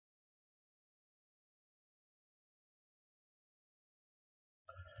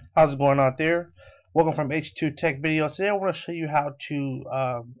How's it going out there? Welcome from H2TechVideos. Today I want to show you how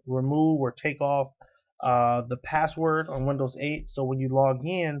to remove or take off the password on Windows 8. So when you log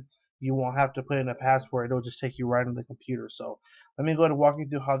in, you won't have to put in a password. It'll just take you right on the computer. So let me go ahead and walk you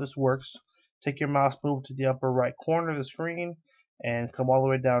through how this works. Take your mouse, move to the upper right corner of the screen, and come all the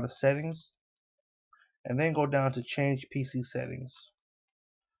way down to Settings, and then go down to Change PC Settings.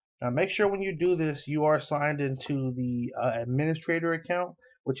 Now make sure when you do this, you are signed into the administrator account,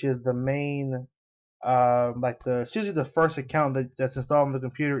 which is the main, it's usually the first account that's installed on the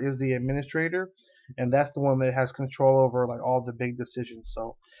computer is the administrator, and that's the one that has control over like all the big decisions.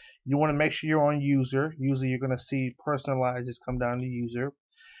 So you want to make sure you're on user. Usually you're going to see personalized, just come down to user,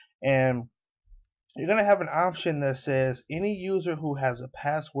 and you're going to have an option that says any user who has a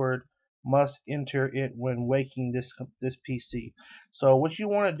password must enter it when waking this PC. So what you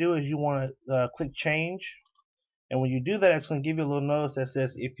want to do is you want to click change, and when you do that, it's going to give you a little notice that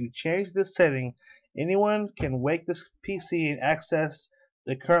says if you change this setting, anyone can wake this PC and access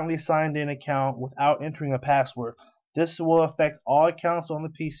the currently signed in account without entering a password. This will affect all accounts on the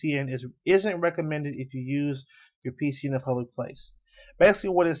PC and isn't recommended if you use your PC in a public place.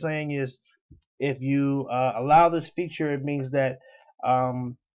 Basically what it's saying is if you allow this feature, it means that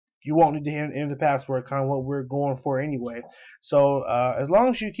you won't need to enter the password, kind of what we're going for anyway. So as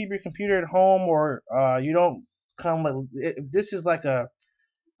long as you keep your computer at home, or you don't if this is like a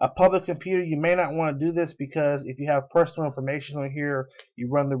public computer, you may not want to do this, because if you have personal information on here, you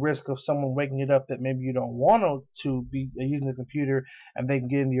run the risk of someone waking it up that maybe you don't want to be using the computer, and they can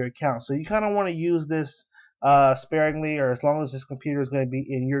get into your account. So you kind of want to use this sparingly, or as long as this computer is going to be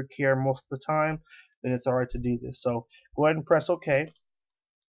in your care most of the time, then it's alright to do this. So go ahead and press OK.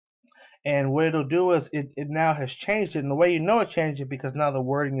 And what it'll do is it now has changed it, and the way you know it changed it because now the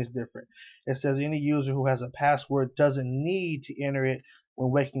wording is different. It says any user who has a password doesn't need to enter it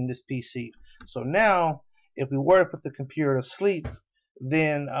when waking this PC. So now if we were to put the computer to sleep,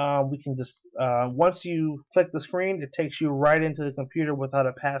 then we can just once you click the screen, it takes you right into the computer without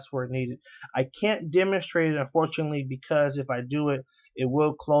a password needed. I can't demonstrate it, unfortunately, because if I do it, it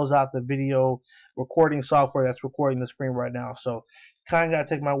will close out the video recording software that's recording the screen right now. So kind of got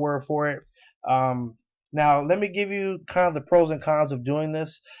to take my word for it. Now let me give you kind of the pros and cons of doing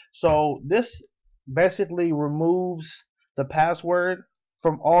this. So this basically removes the password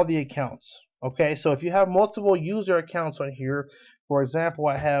from all the accounts. Okay, so if you have multiple user accounts on here, for example,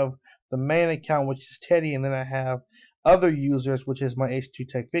 I have the main account, which is Teddy, and then I have other users, which is my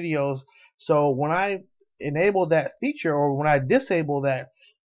H2TechVideos. So when I enable that feature, or when I disable that,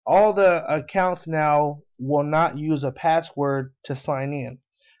 all the accounts now will not use a password to sign in.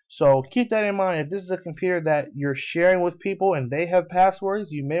 So keep that in mind. If this is a computer that you're sharing with people and they have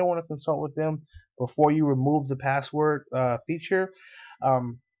passwords, you may want to consult with them before you remove the password feature.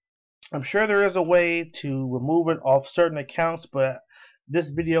 I'm sure there is a way to remove it off certain accounts, but this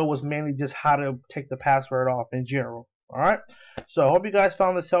video was mainly just how to take the password off in general. Alright, so I hope you guys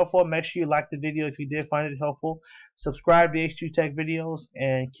found this helpful. Make sure you like the video if you did find it helpful. Subscribe to H2TechVideos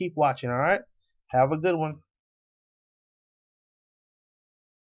and keep watching. Alright, have a good one.